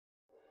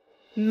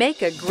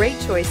Make a great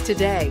choice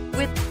today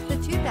with the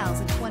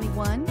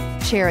 2021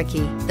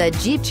 Cherokee. The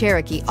Jeep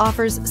Cherokee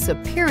offers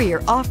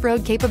superior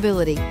off-road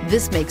capability.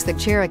 This makes the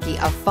Cherokee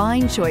a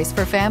fine choice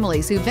for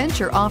families who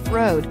venture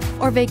off-road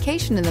or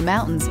vacation in the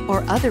mountains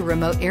or other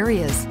remote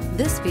areas.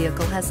 This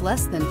vehicle has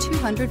less than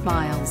 200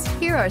 miles.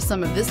 Here are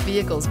some of this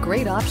vehicle's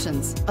great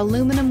options: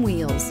 aluminum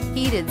wheels,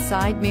 heated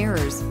side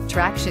mirrors,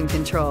 traction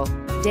control,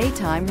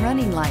 daytime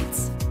running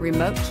lights,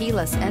 remote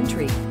keyless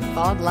entry,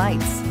 fog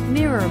lights,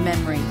 mirror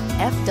memory,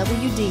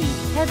 FWD,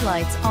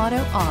 headlights auto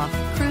off,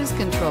 cruise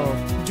control.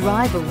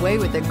 Drive away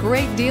with a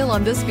great deal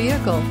on this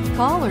vehicle.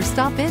 Call or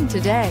stop in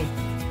today.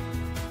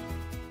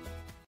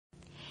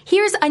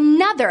 Here's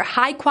another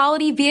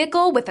high-quality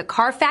vehicle with a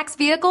Carfax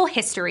Vehicle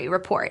History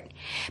Report.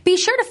 Be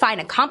sure to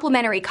find a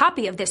complimentary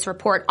copy of this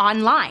report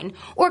online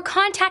or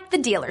contact the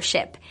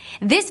dealership.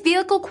 This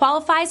vehicle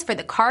qualifies for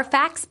the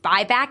Carfax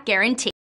Buyback Guarantee.